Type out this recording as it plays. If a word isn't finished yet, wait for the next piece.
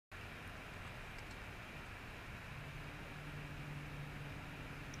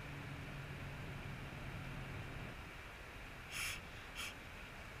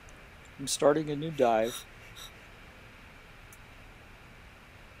I'm starting a new dive.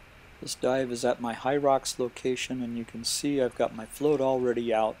 This dive is at my high rocks location, and you can see I've got my float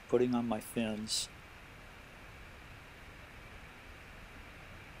already out, putting on my fins.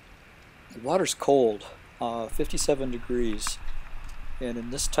 The water's cold, 57 degrees, and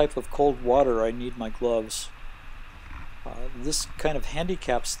in this type of cold water I need my gloves. This kind of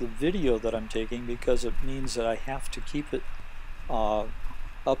handicaps the video that I'm taking because it means that I have to keep it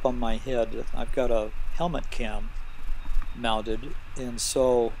up on my head. I've got a helmet cam mounted, and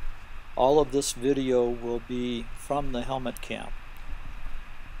so all of this video will be from the helmet cam.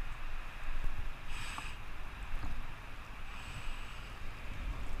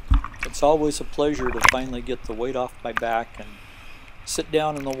 It's always a pleasure to finally get the weight off my back and sit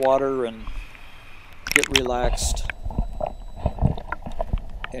down in the water and get relaxed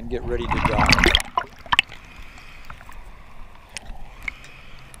and get ready to dive.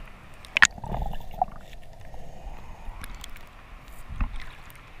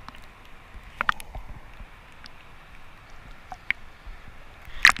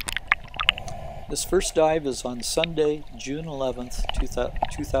 This first dive is on Sunday, June 11th,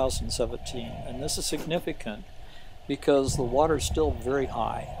 2017, and this is significant because the water is still very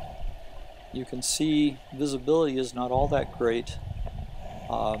high. You can see visibility is not all that great.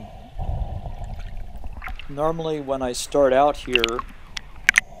 Normally when I start out here,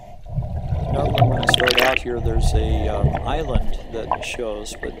 there's a island that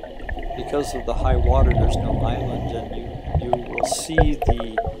shows, but because of the high water there's no island, and you will see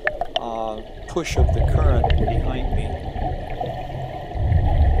the push of the current behind me.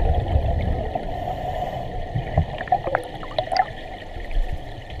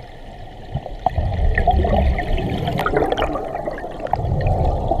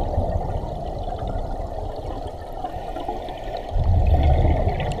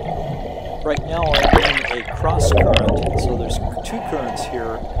 Right now I'm in a cross current, so there's two currents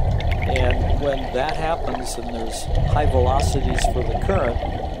here, and when that happens and there's high velocities for the current,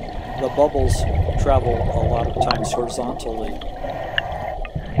 the bubbles travel a lot of times horizontally.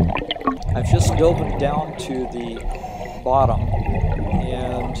 I've just dove down to the bottom,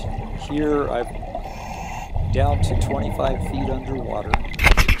 and here I'm down to 25 feet underwater.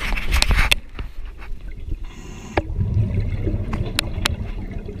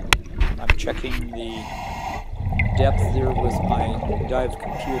 I'm checking the depth there with my dive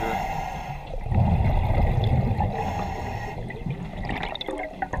computer.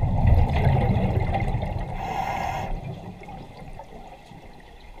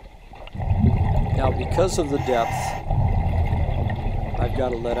 Now, because of the depth, I've got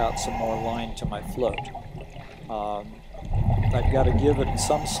to let out some more line to my float. I've got to give it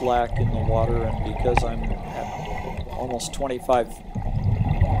some slack in the water, and because I'm at almost 25 feet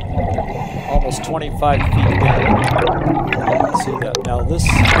down, you can see that. Now this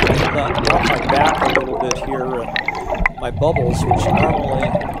got my back a little bit here, and my bubbles, which normally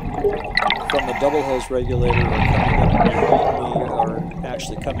from the double hose regulator are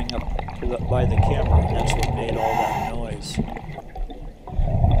actually coming up by the camera, and that's what made all that noise.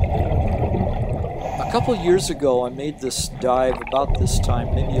 A couple years ago I made this dive about this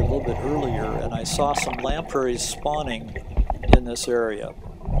time, maybe a little bit earlier, and I saw some lampreys spawning in this area.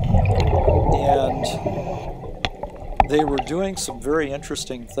 And they were doing some very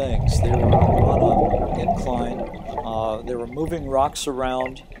interesting things. They were on an incline, they were moving rocks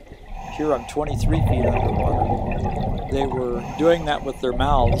around. Here I'm 23 feet underwater. They were doing that with their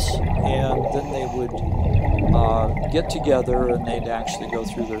mouths, and then they would get together and they'd actually go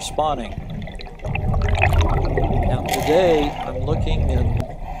through their spawning. Now today I'm looking, and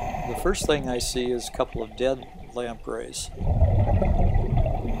the first thing I see is a couple of dead lampreys.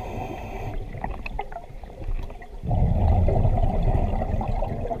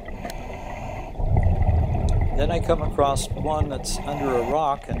 Then I come across one that's under a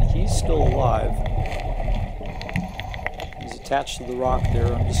rock, and he's still alive. He's attached to the rock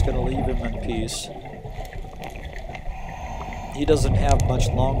there. I'm just going to leave him in peace. He doesn't have much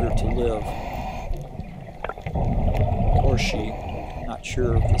longer to live. Or she. I'm not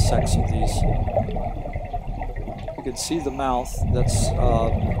sure of the sex of these. You can see the mouth. That's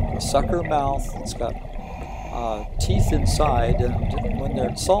a sucker mouth. It's got teeth inside, and when they're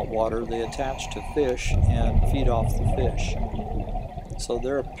in salt water they attach to fish and feed off the fish. So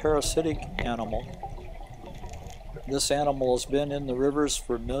they're a parasitic animal. This animal has been in the rivers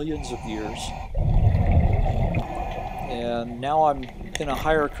for millions of years, and now I'm in a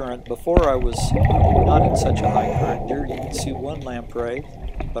higher current. Before I was not in such a high current. There you can see one lamprey,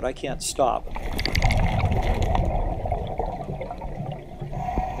 but I can't stop.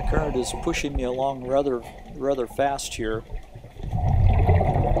 The current is pushing me along rather fast here.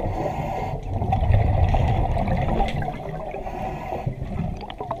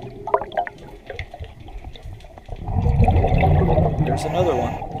 There's another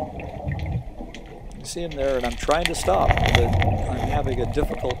one. You see him there, and I'm trying to stop, but I'm having a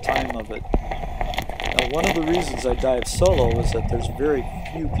difficult time of it. Now, one of the reasons I dive solo is that there's very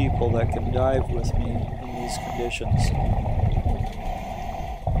few people that can dive with me in these conditions.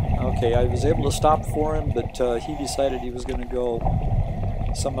 Okay, I was able to stop for him, but he decided he was going to go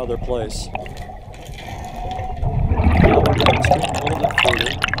some other place. Now we're going to extend a little bit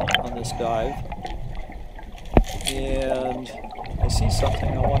further on this dive. And I see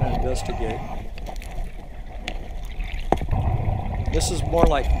something I want to investigate. This is more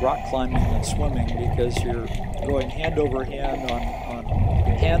like rock climbing than swimming because you're going hand over hand on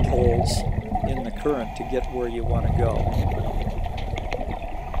handholds in the current to get where you want to go.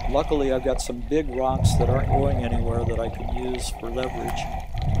 Luckily, I've got some big rocks that aren't going anywhere that I can use for leverage.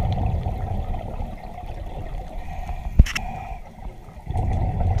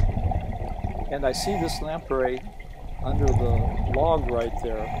 And I see this lamprey under the log right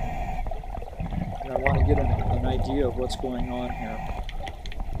there. And I want to get an idea of what's going on here.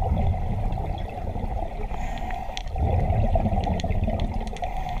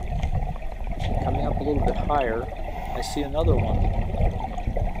 Coming up a little bit higher, I see another one.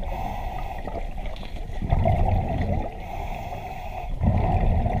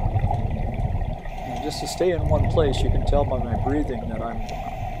 And just to stay in one place, you can tell by my breathing that I'm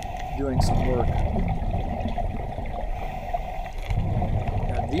doing some work.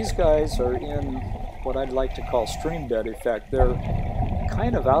 And these guys are in what I'd like to call stream bed effect. They're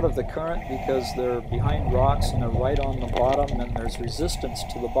kind of out of the current because they're behind rocks and they're right on the bottom, and there's resistance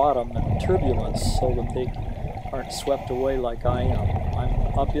to the bottom and turbulence so that they aren't swept away like I am.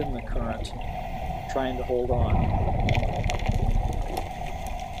 I'm up in the current trying to hold on.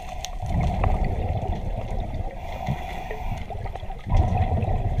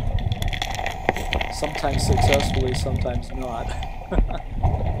 Sometimes successfully, sometimes not.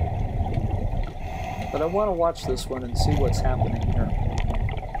 But I want to watch this one and see what's happening here.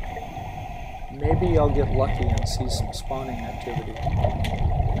 Maybe I'll get lucky and see some spawning activity.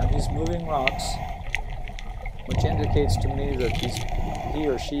 Now he's moving rocks, which indicates to me that he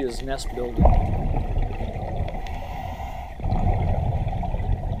or she is nest building.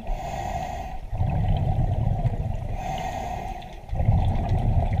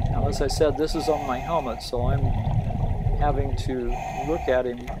 Now, as I said, this is on my helmet, so I'm having to look at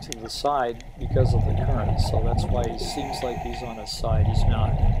him to the side because of the current, so that's why he seems like he's on his side. He's not.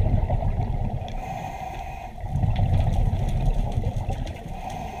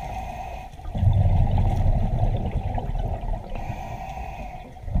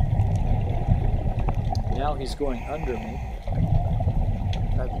 Now he's going under me.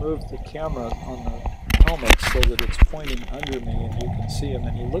 I've moved the camera on the helmet so that it's pointing under me and you can see him,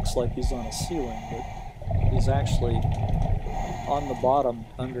 and he looks like he's on a ceiling, but he's actually on the bottom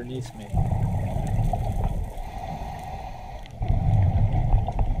underneath me.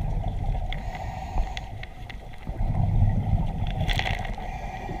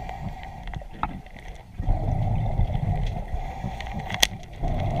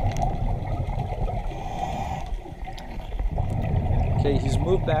 Okay, he's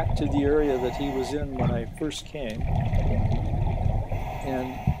moved back to the area that he was in when I first came,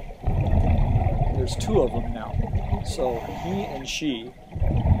 and there's two of them now. So he and she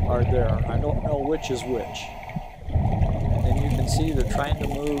are there. I don't know which is which. And you can see they're trying to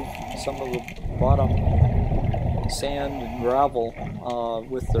move some of the bottom sand and gravel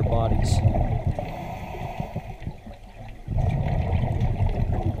with their bodies.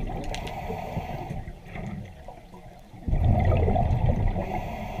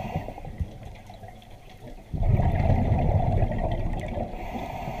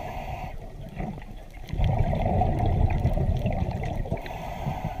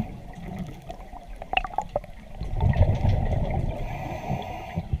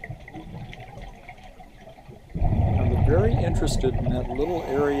 Very interested in that little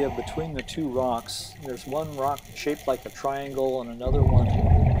area between the two rocks. There's one rock shaped like a triangle and another one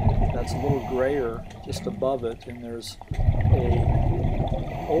that's a little grayer just above it, and there's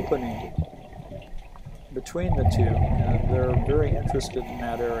a opening between the two, and they're very interested in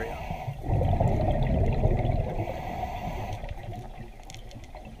that area.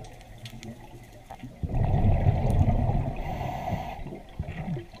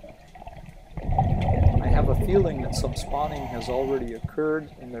 Feeling that some spawning has already occurred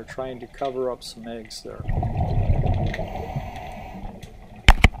and they're trying to cover up some eggs there.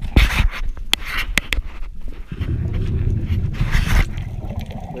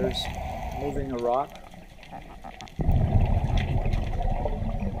 There's moving a rock.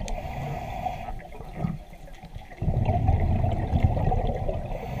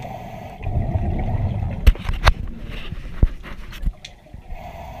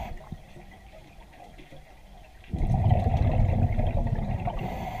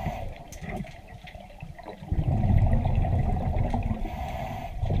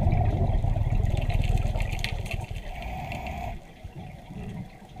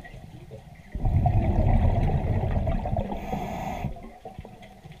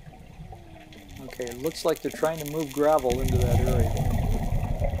 Okay, it looks like they're trying to move gravel into that area.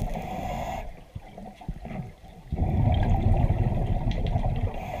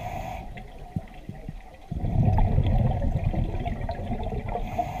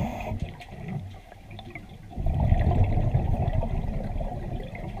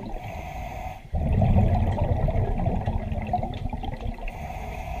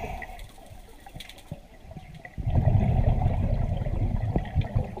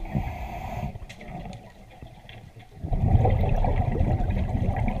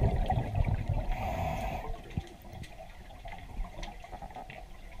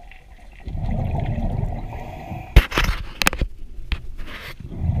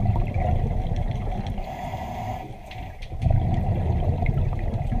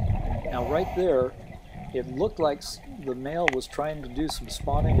 Right there, it looked like the male was trying to do some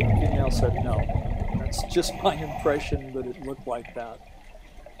spawning, and the female said no. That's just my impression, but it looked like that.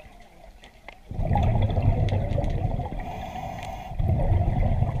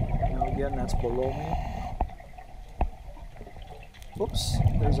 Now again, that's below me. Oops,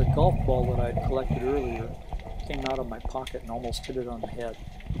 there's a golf ball that I had collected earlier. Came out of my pocket and almost hit it on the head.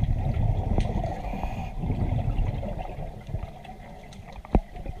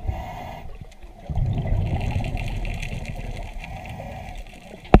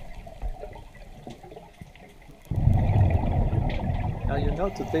 Now you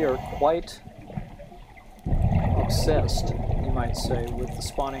note that they are quite obsessed, you might say, with the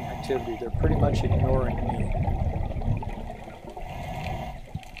spawning activity. They're pretty much ignoring me.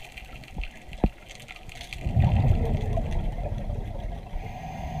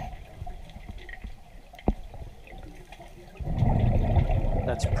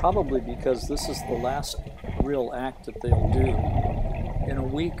 That's probably because this is the last real act that they'll do. In a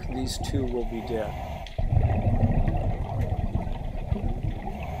week, these two will be dead.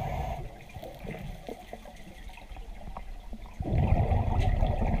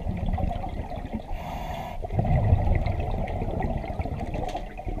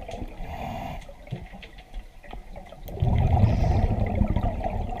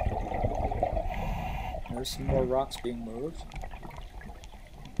 There's some more rocks being moved.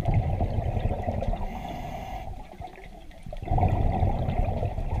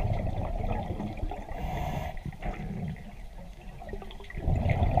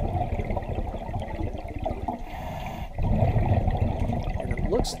 And it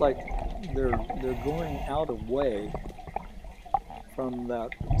looks like they're going out of way from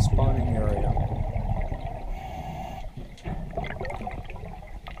that spawning area.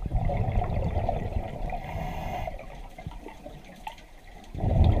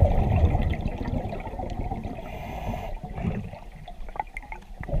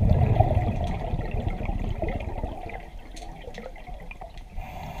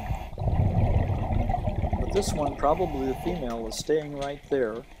 This one, probably the female, is staying right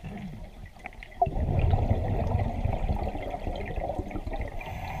there.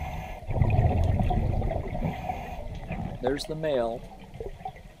 There's the male,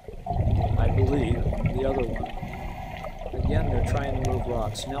 I believe, the other one. Again, they're trying to move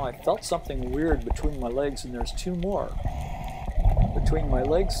rocks. Now I felt something weird between my legs, and there's two more between my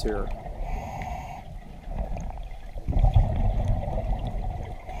legs here.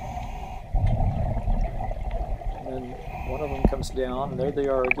 One of them comes down, and there they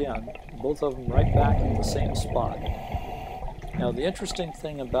are again. Both of them right back in the same spot. Now the interesting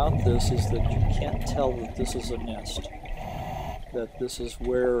thing about this is that you can't tell that this is a nest, that this is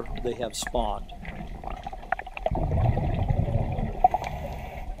where they have spawned.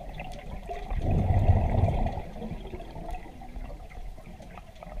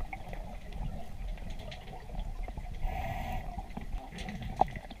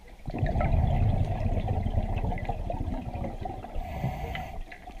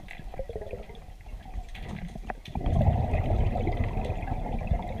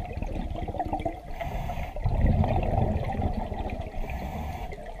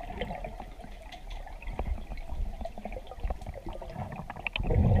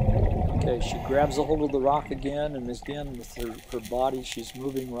 Okay, she grabs a hold of the rock again, and again with her body she's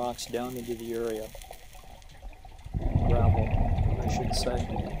moving rocks down into the area. Gravel, I should say.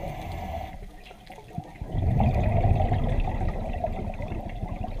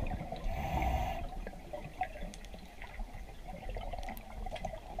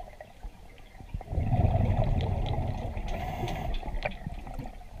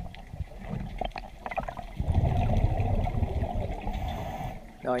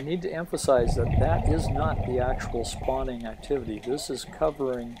 Now I need to emphasize that that is not the actual spawning activity. This is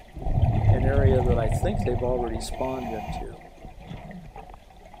covering an area that I think they've already spawned into.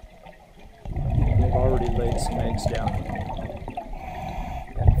 They've already laid some eggs down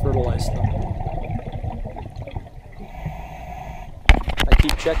and fertilized them. I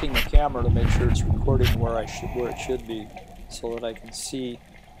keep checking the camera to make sure it's recording where it should be, so that I can see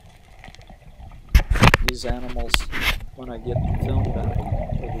these animals when I get the film back,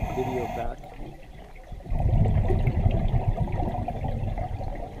 or the video back.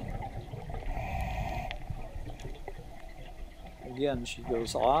 Again, she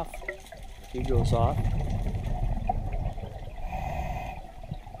goes off, he goes off.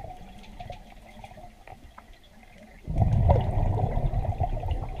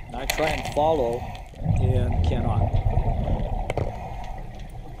 And I try and follow, and cannot.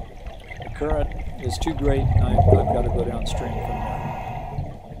 The current is too great, and I've got to go downstream from there.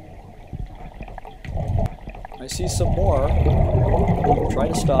 I see some more. Try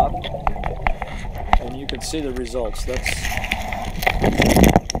to stop, and you can see the results.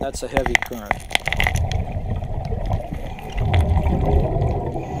 That's a heavy current.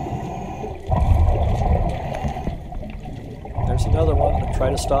 There's another one. Try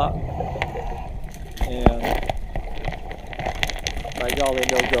to stop, and by golly,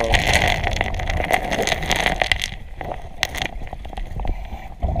 they'll go.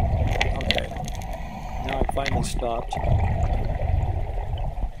 Finally stopped,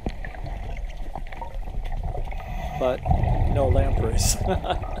 but no lampreys.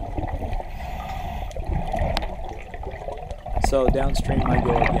 So downstream I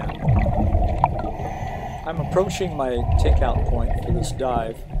go again. I'm approaching my takeout point for this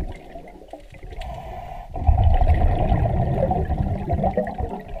dive.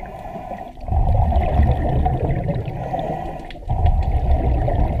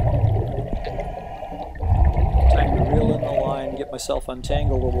 Get myself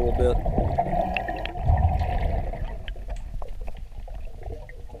untangled a little bit.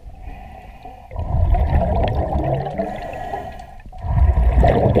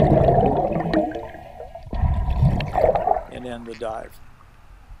 And end the dive.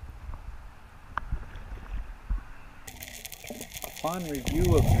 Upon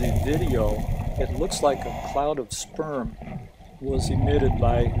review of the video, it looks like a cloud of sperm was emitted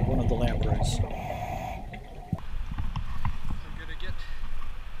by one of the lampreys.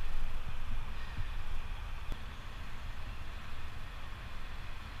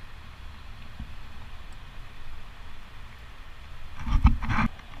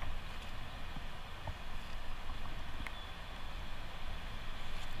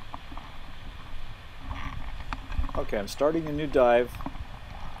 Okay, I'm starting a new dive,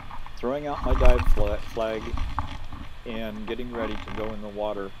 throwing out my dive flag, and getting ready to go in the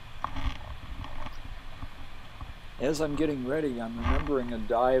water. As I'm getting ready, I'm remembering a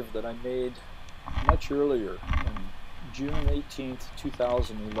dive that I made much earlier, in June 18th,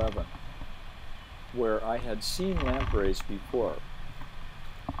 2011, where I had seen lampreys before.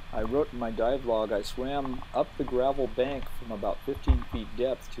 I wrote in my dive log, I swam up the gravel bank from about 15 feet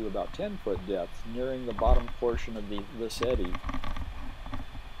depth to about 10 foot depth, nearing the bottom portion of this eddy,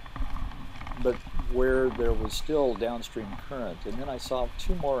 but where there was still downstream current. And then I saw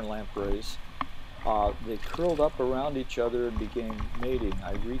two more lampreys. They curled up around each other and began mating.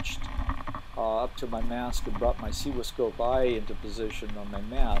 I reached up to my mast and brought my Seawascope eye into position on my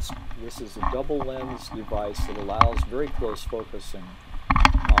mast. This is a double lens device that allows very close focusing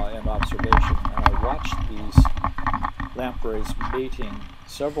and observation, and I watched these lampreys mating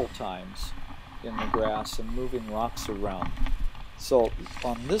several times in the grass and moving rocks around. So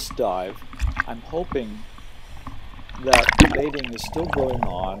on this dive, I'm hoping that the mating is still going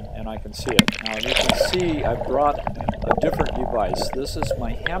on and I can see it. Now you can see I brought a different device. This is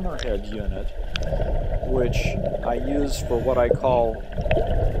my hammerhead unit, which I use for what I call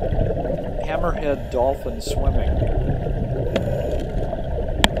hammerhead dolphin swimming.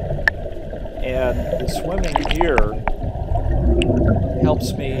 And the swimming here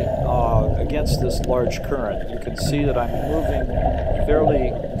helps me against this large current. You can see that I'm moving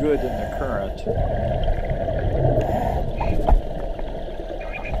fairly good in the current.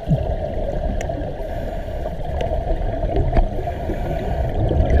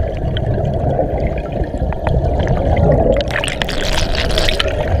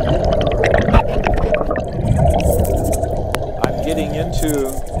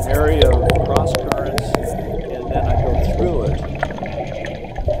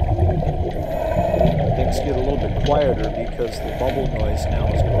 things get a little bit quieter because the bubble noise now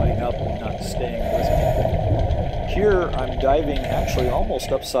is going up and not staying with me. Here I'm diving actually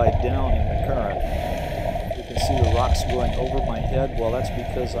almost upside down in the current. You can see the rocks going over my head. Well, that's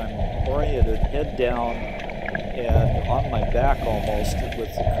because I'm oriented head down and on my back almost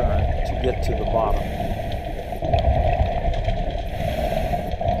with the current to get to the bottom.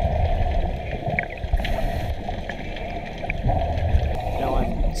 Now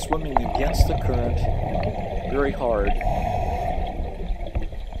I'm swimming against the current very hard, and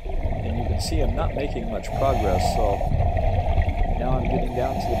you can see I'm not making much progress, so now I'm getting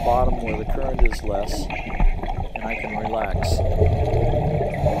down to the bottom where the current is less and I can relax.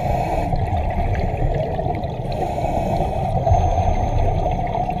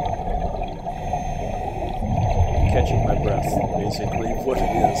 Catching my breath, basically, what it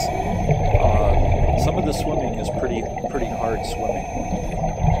is. Some of the swimming is pretty hard swimming.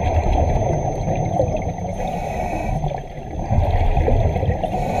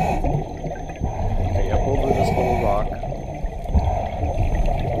 Okay, up over this little rock.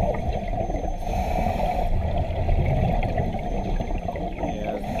 And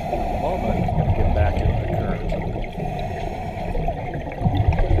in a moment, I'm going to get back into the current.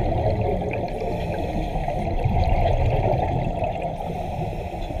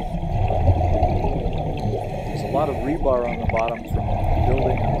 A lot of rebar on the bottom from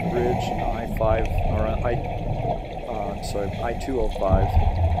building on the bridge in I-5 or I-205.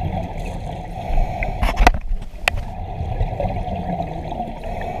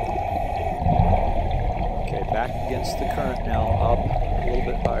 Okay, back against the current now, up a little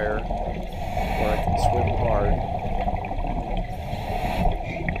bit higher where I can swim hard.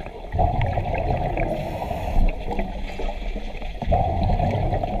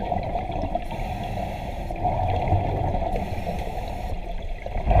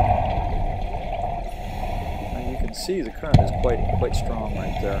 See, the current is quite strong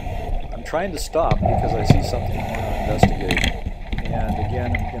right there. I'm trying to stop because I see something I want to investigate. And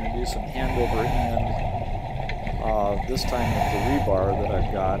again, I'm going to do some hand over hand, this time with the rebar that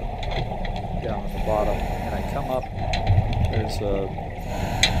I've got down at the bottom. And I come up, there's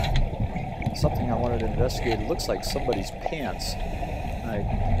something I wanted to investigate. It looks like somebody's pants.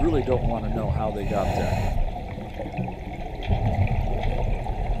 I really don't want to know how they got there.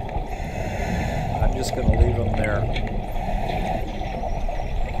 I'm just going to leave them there.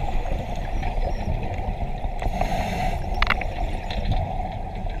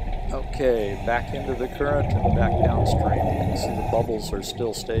 Okay, back into the current and back downstream. You can see the bubbles are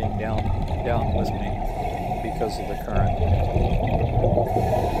still staying down with me because of the current.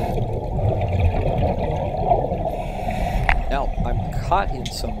 Now, I'm caught in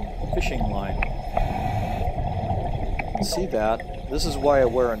some fishing line. You can see that. This is why I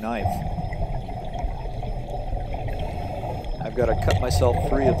wear a knife. I've got to cut myself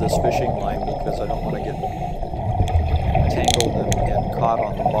free of this fishing line because I don't want to get tangled and caught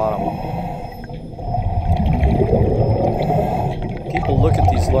on the bottom. People look at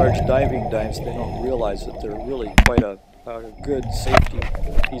these large diving dives, they don't realize that they're really quite a good safety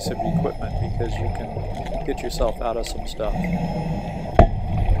piece of equipment because you can get yourself out of some stuff.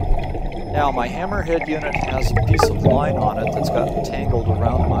 Now my hammerhead unit has a piece of line on it that's gotten tangled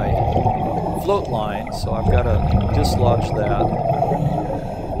around my float line, so I've got to dislodge that.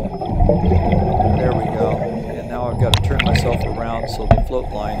 There we go. And now I've got to turn myself around so the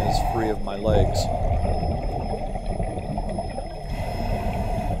float line is free of my legs.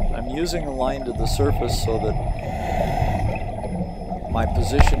 I'm using the line to the surface so that my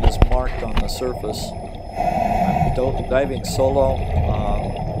position is marked on the surface. I'm diving solo.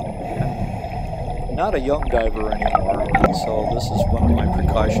 I'm not a young diver anymore, and so this is one of my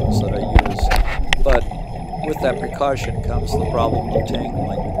precautions that I use. But with that precaution comes the problem of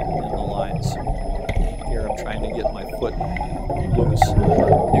tangling in the lines. Here I'm trying to get my foot loose.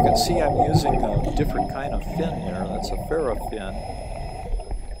 You can see I'm using a different kind of fin there. That's a ferro fin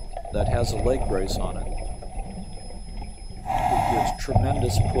that has a leg brace on it. It gives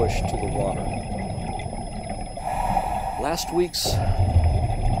tremendous push to the water. Last week's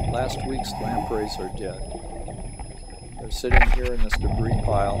lampreys are dead. They're sitting here in this debris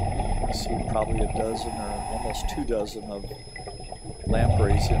pile. I see probably a dozen or almost 2 dozen of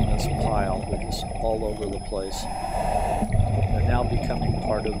lampreys in this pile. They're just all over the place. They're now becoming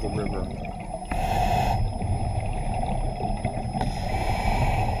part of the river.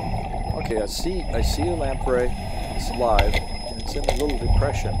 Okay, I see a lamprey. It's live, and it's in a little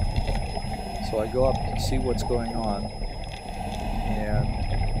depression. So I go up and see what's going on, and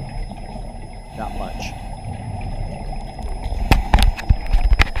not much.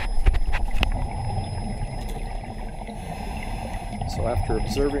 So after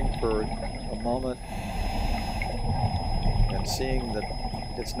observing for a moment and seeing that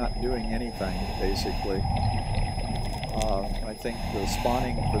it's not doing anything, basically, I think the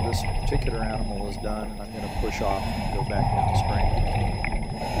spawning for this particular animal is done, and I'm going to push off and go back downstream.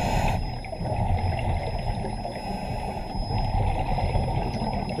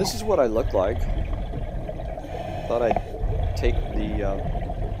 This is what I look like. Thought I'd take the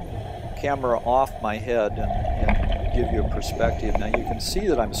camera off my head and give you a perspective. Now you can see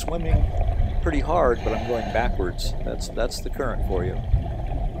that I'm swimming pretty hard, but I'm going backwards. That's the current for you.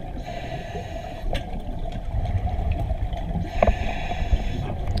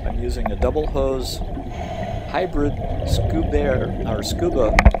 I'm using a double hose hybrid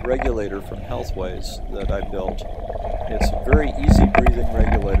scuba regulator from Healthways that I built. It's a very easy breathing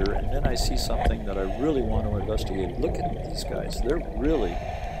regulator, and then I see something that I really want to investigate. Look at these guys. They're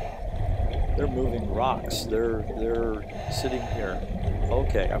moving rocks. They're sitting here.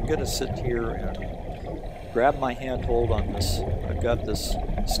 Okay, I'm going to sit here and grab my handhold on this. I've got this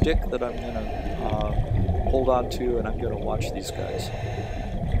stick that I'm going to hold on to, and I'm going to watch these guys.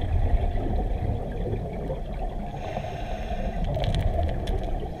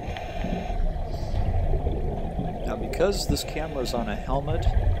 Because this camera is on a helmet,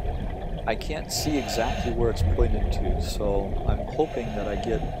 I can't see exactly where it's pointed to, so I'm hoping that I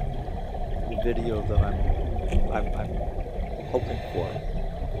get the video that I'm hoping for.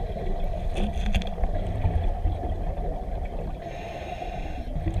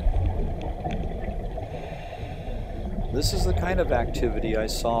 This is the kind of activity I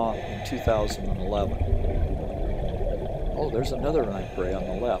saw in 2011. Oh, there's another lamprey on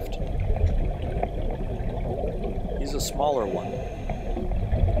the left. He's a smaller one.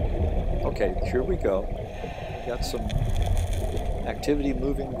 Okay, here we go. Got some activity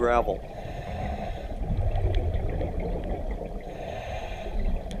moving gravel.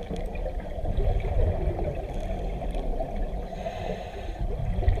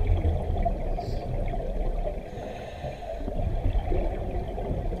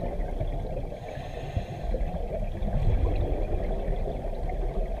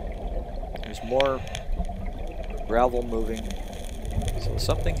 There's more gravel moving, so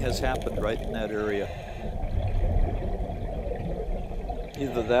something has happened right in that area.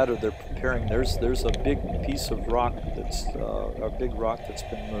 Either that or they're preparing. There's a big piece of rock that's a big rock that's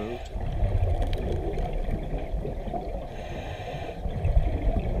been moved.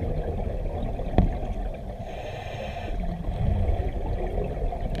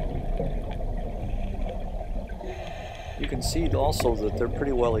 You can see also that they're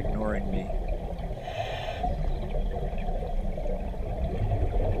pretty well ignoring me.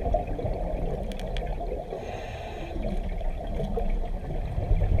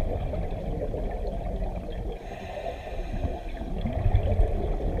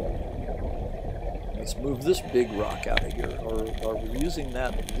 Let's move this big rock out of here. Or are we using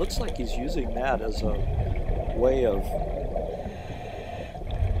that? It looks like he's using that as a way of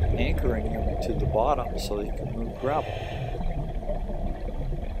anchoring him to the bottom so he can move gravel.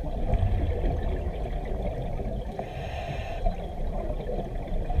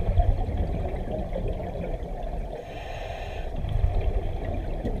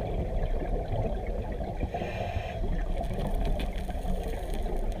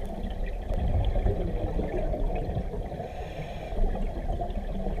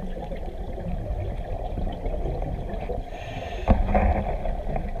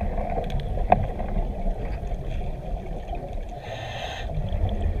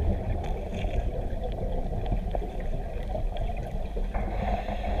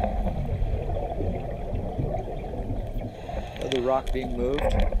 The rock being moved.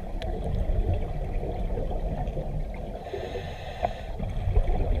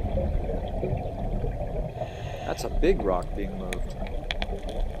 That's a big rock being moved.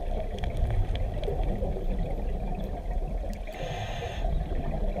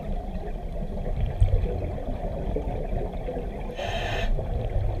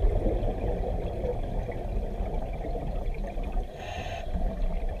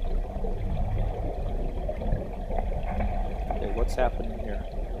 What's happening here?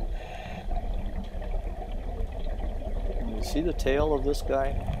 You see the tail of this guy?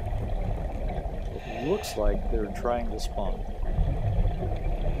 It looks like they're trying to spawn.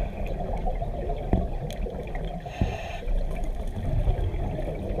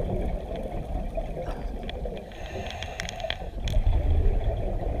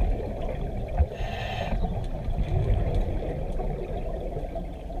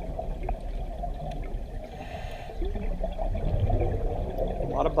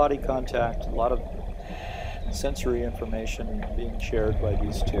 A lot of body contact, a lot of sensory information being shared by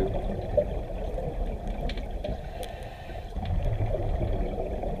these two.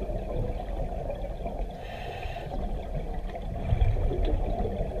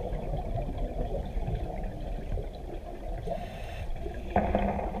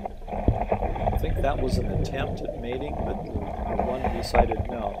 I think that was an attempt at mating, but the one decided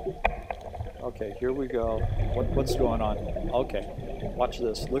no. Okay, here we go. What's going on? Okay, watch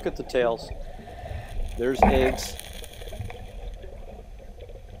this. Look at the tails. There's eggs.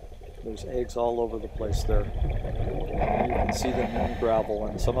 There's eggs all over the place there. And you can see them in gravel,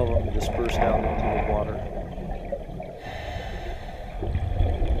 and some of them dispersed out into the water.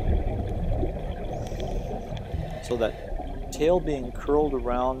 So that tail being curled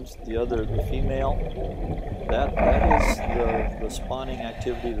around the female, that is the spawning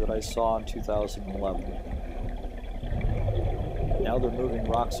activity that I saw in 2011. Now they're moving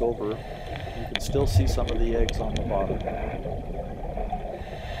rocks over. You can still see some of the eggs on the bottom.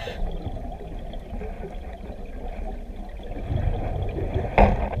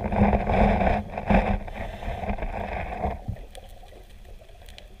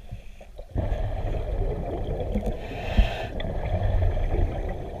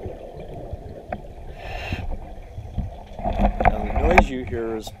 You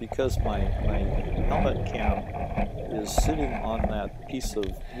hear is because my helmet cam is sitting on that piece of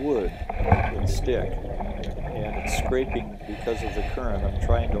wood and stick, and it's scraping because of the current. I'm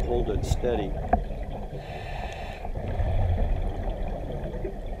trying to hold it steady.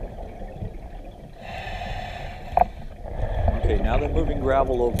 Okay, now they're moving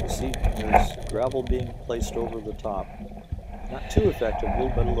gravel over. See, there's gravel being placed over the top. Not too effectively,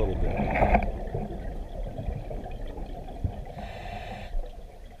 but a little bit.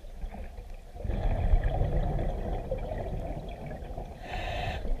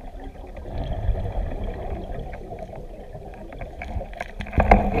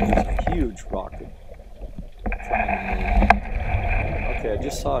 Huge rock trying to move. Okay, I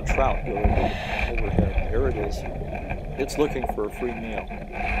just saw a trout go overhead. There it is. It's looking for a free meal.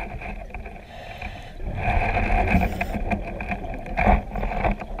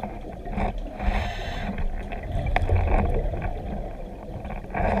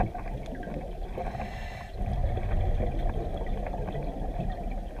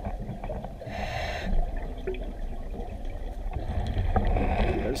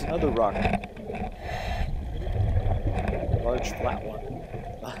 There's another rock. Large flat one.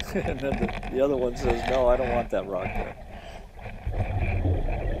 And then the other one says, no, I don't want that rock there.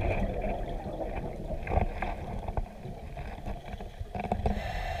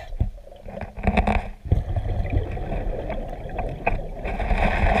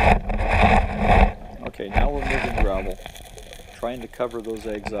 Okay, now we're moving gravel, trying to cover those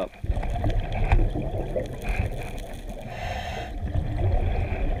eggs up.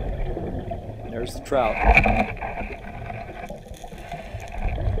 There's the trout.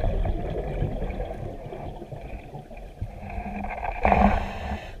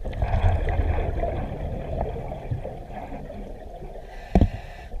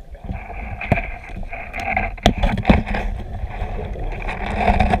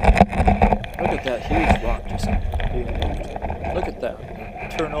 Look at that huge rock just being moved. Look at that.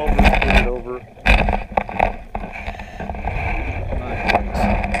 Turn over, put it over. My goodness.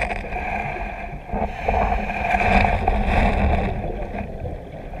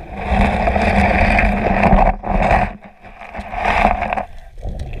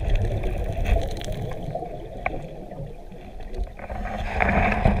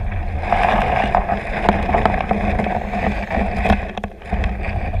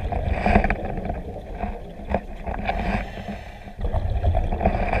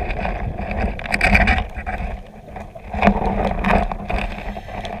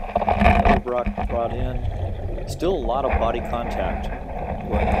 Brought in. Still a lot of body contact.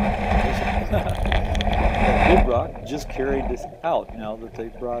 That big rock just carried this out now that they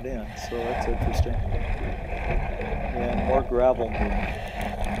brought in, so that's interesting. And more gravel movement.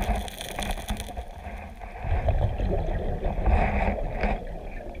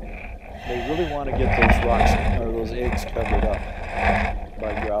 They really want to get those rocks or those eggs covered up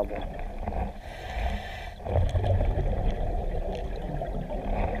by gravel.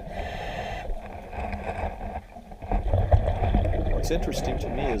 What's interesting to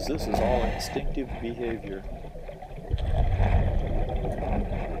me is this is all instinctive behavior.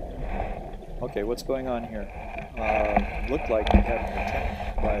 Okay, what's going on here? Looked like we had an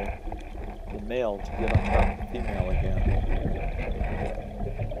attempt by the male to get on top of the female again.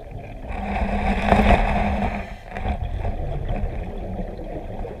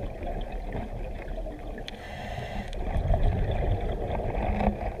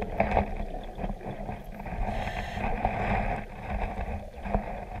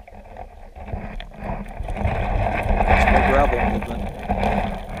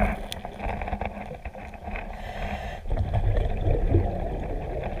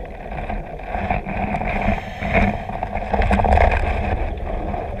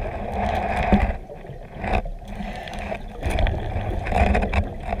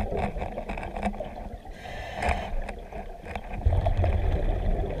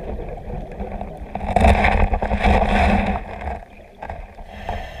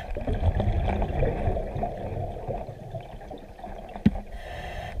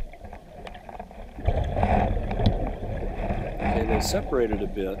 they separated a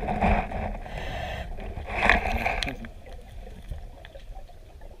bit.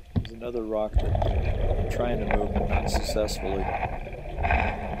 There's another rock that I'm trying to move, but not successfully.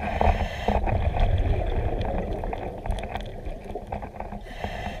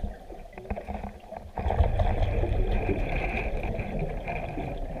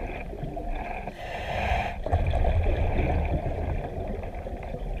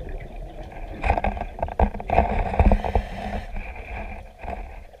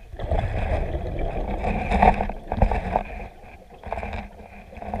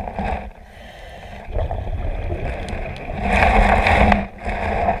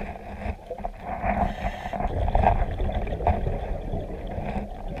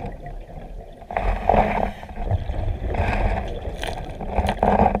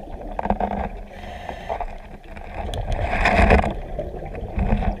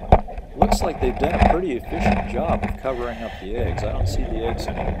 Looks like they've done a pretty efficient job of covering up the eggs. I don't see the eggs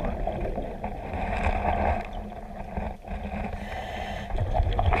anymore.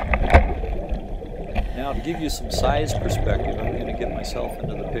 Now, to give you some size perspective, I'm going to get myself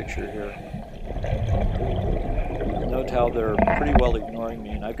into the picture here. Note how they're pretty well ignoring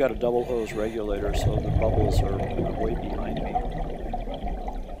me, and I've got a double hose regulator, so the bubbles are way behind me.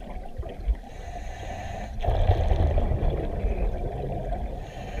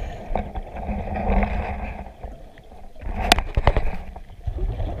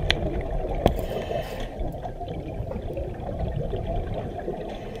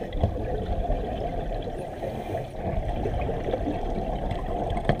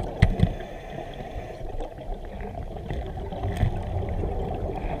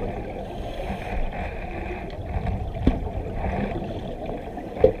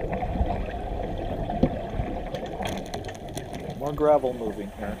 More gravel moving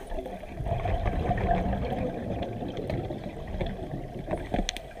here.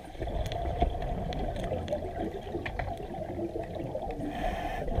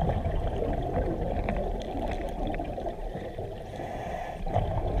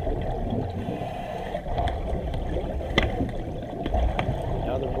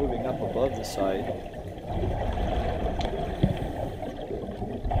 Now they're moving up above the site.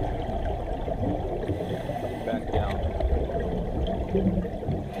 Coming back down.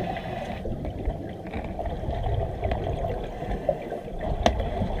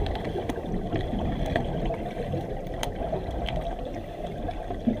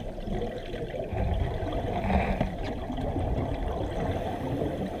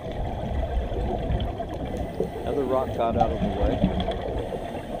 Another rock got out of the way.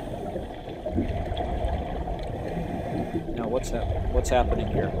 Now what's happening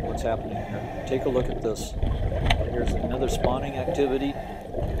here? What's happening here? Take a look at this. Here's another spawning activity.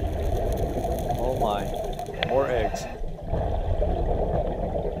 Oh my, more eggs.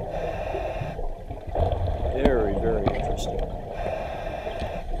 Very, very interesting.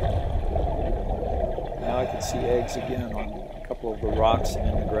 Now I can see eggs again on a couple of the rocks and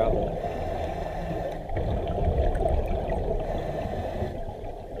in the gravel.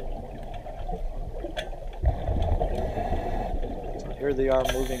 So here they are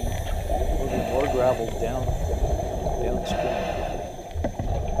moving more gravel downstream,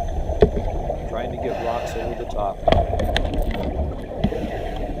 trying to get rocks over the top.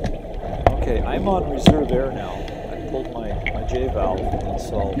 Okay, I'm on reserve air now. I pulled my J valve, and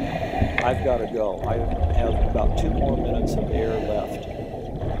so I've got to go. I have about 2 more minutes of air left.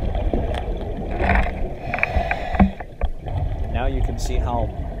 Now you can see how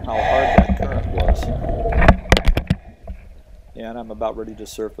hard that current was. And I'm about ready to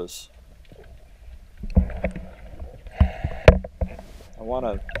surface. I want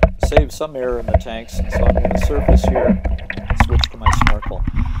to save some air in the tanks, and so I'm going to surface here and switch to my snorkel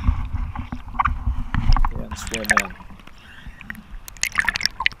and swim in.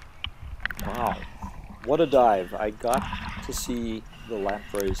 Wow, what a dive. I got to see the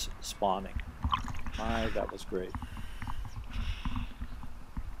lampreys spawning. My, that was great.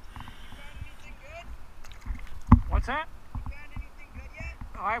 What's that? You found anything good yet?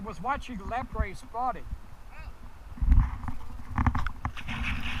 I was watching lampreys spawning.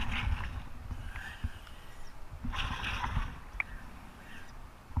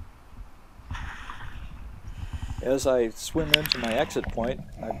 As I swim into my exit point,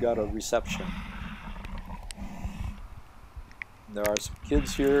 I've got a reception. There are some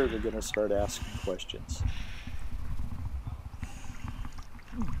kids here. They're going to start asking questions.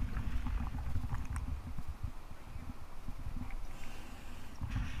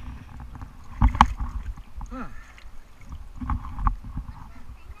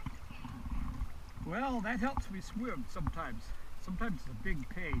 Well, that helps me swim sometimes. Sometimes it's a big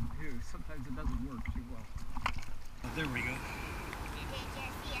pain too. Sometimes it doesn't work too well. Oh, there we go. Did you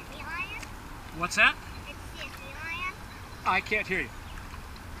see a sea lion? What's that? Did you see a sea lion? I can't hear you.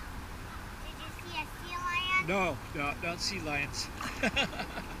 Did you see a sea lion? No, not sea lions. There are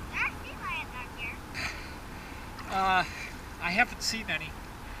sea lions out here. I haven't seen any,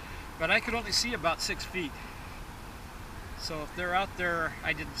 but I could only see about 6 feet. So if they're out there,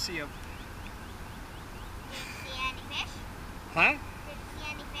 I didn't see them. Did you see any fish? Huh? Did you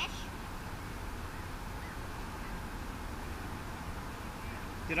see any fish?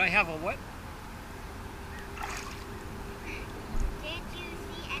 Did I have a what? Did you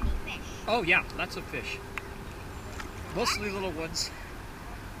see any fish? Oh yeah, lots of fish. Mostly little ones.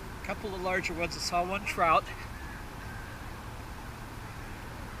 A couple of larger ones. I saw one trout.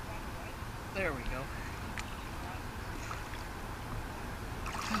 There we go.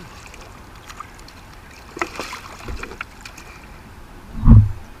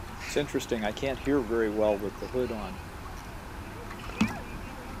 It's interesting, I can't hear very well with the hood on.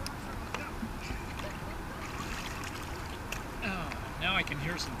 Oh, now I can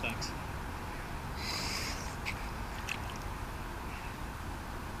hear some things.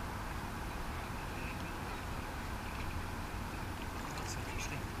 That's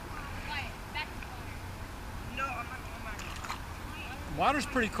interesting. No, I'm not going back. Water's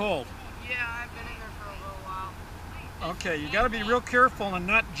pretty cold. Yeah, I've been in there for a little while. Okay, you got to be real careful and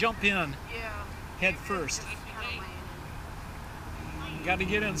not jump in Yeah. head first. Just kind of laying in. You got to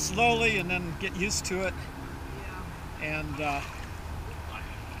get in slowly and then get used to it, Yeah. and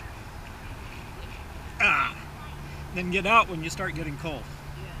then get out when you start getting cold.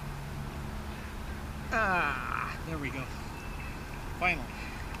 There we go. Finally.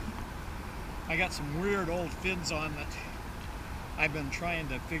 I got some weird old fins on that I've been trying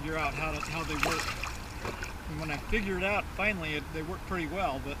to figure out how they work. And when I figured out, finally, they work pretty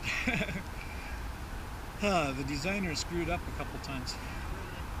well, but the designer screwed up a couple times.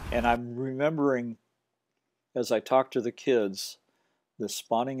 And I'm remembering, as I talk to the kids, the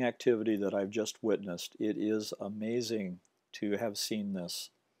spawning activity that I've just witnessed. It is amazing to have seen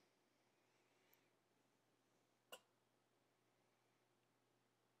this.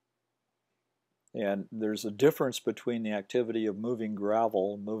 And there's a difference between the activity of moving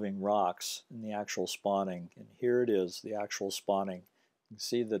gravel, moving rocks, and the actual spawning. And here it is, the actual spawning. You can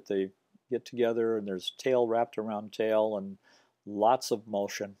see that they get together and there's tail wrapped around tail and lots of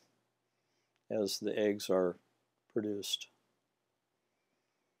motion as the eggs are produced.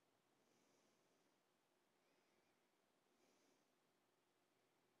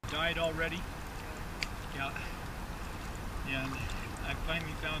 Died already. Yeah. And I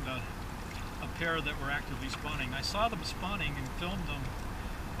finally found a pair that were actively spawning. I saw them spawning and filmed them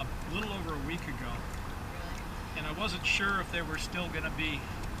a little over a week ago. And I wasn't sure if they were still going to be,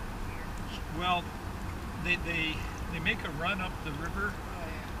 well, they make a run up the river,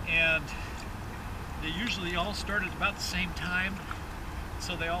 and they usually all start at about the same time,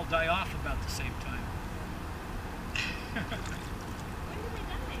 so they all die off about the same time. When do they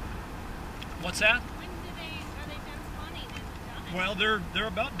die? What's that? Are they done spawning and done? Well, they're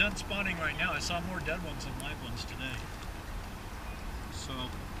about done spawning right now. I saw more dead ones than live ones today. So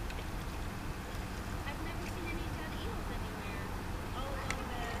I've never seen any dead eels anywhere. Oh, along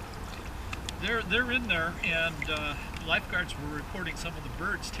the... they're in there, and lifeguards were reporting some of the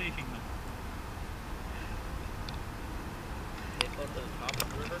birds taking them. They float to the top of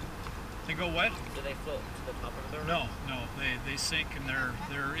the river? They go what? Do they float to the top of the river? No, they sink, and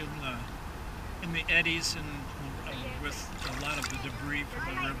they're in the eddies and with a lot of the debris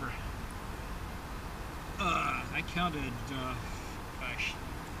from the river. I counted, gosh,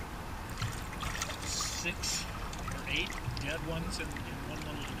 6 or 8 dead ones in one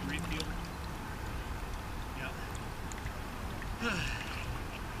little debris field. Yeah. You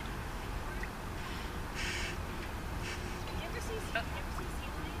ever see sea lions?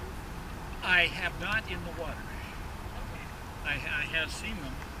 I have not in the water. I have seen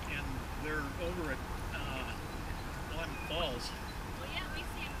them, and they're over at Long Falls. Well, yeah, we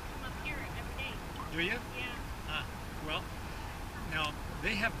see them come up here every day. Do you? Yeah. Well, now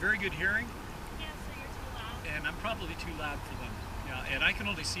they have very good hearing, Yeah, so you're too loud. and I'm probably too loud for them. Yeah, and I can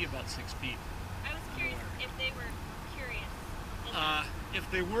only see about 6 feet. I was curious if they were curious. If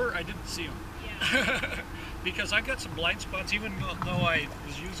they were, I didn't see them. Yeah. Because I got some blind spots, even though I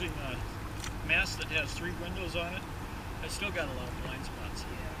was using a mask that has 3 windows on it, I still got a lot of blind spots.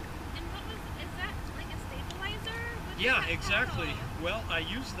 And is that like a stabilizer? What does Yeah, that exactly. called? Well, I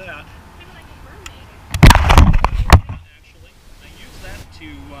use that. Kind of like a mermaid. Actually, I use that to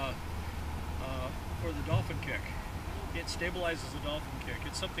for the dolphin kick. it stabilizes the dolphin kick.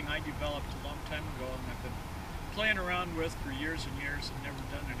 It's something I developed a long time ago, and I've been playing around with for years and years and never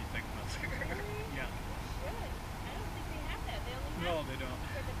done anything with. Yeah. Really? I don't think they have that. They only have No, they don't.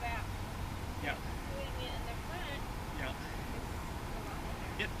 for the back. Yeah. Doing it in the front. Yeah. It's a lot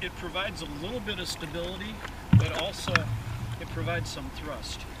better. It provides a little bit of stability, but also it provides some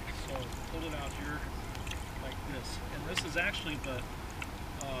thrust. So pull it out here like this. And this is actually the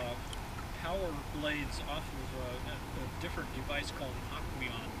power blades off of a different device called an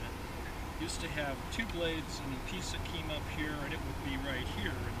Aqueon that used to have two blades and a piece that came up here, and it would be right here,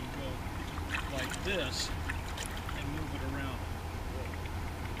 and you go like this and move it around.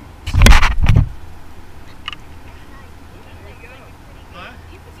 Huh?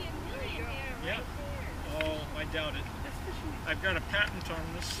 You could be a millionaire Yeah. right there. Oh, I doubt it. I've got a patent on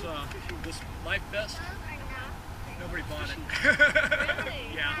this this life vest. Nobody bought it.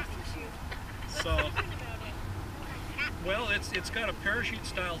 Really? Yeah. What's So, different about it? well, it's got a parachute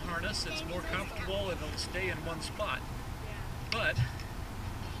style harness. It's more comfortable and it'll stay in one spot. Yeah. But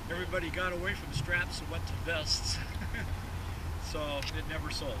everybody got away from straps and went to vests, so it never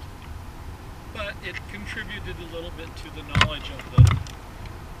sold. But it contributed a little bit to the knowledge of the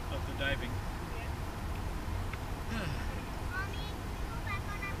diving. Mommy, can we go back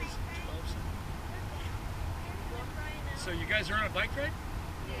on our bike ride? So you guys are on a bike ride?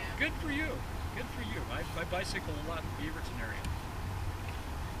 Yeah. Good for you. Good for you. I bicycle a lot in the Beaverton area.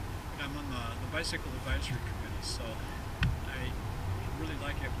 And I'm on the bicycle advisory committee, so I really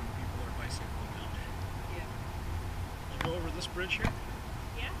like it when people are bicycling out. Yeah. You go over this bridge here?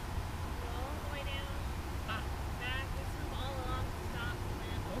 Yeah. Go all the way down, Ah, back, this is all along, stop, and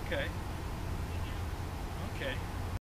then okay. hang out. Okay.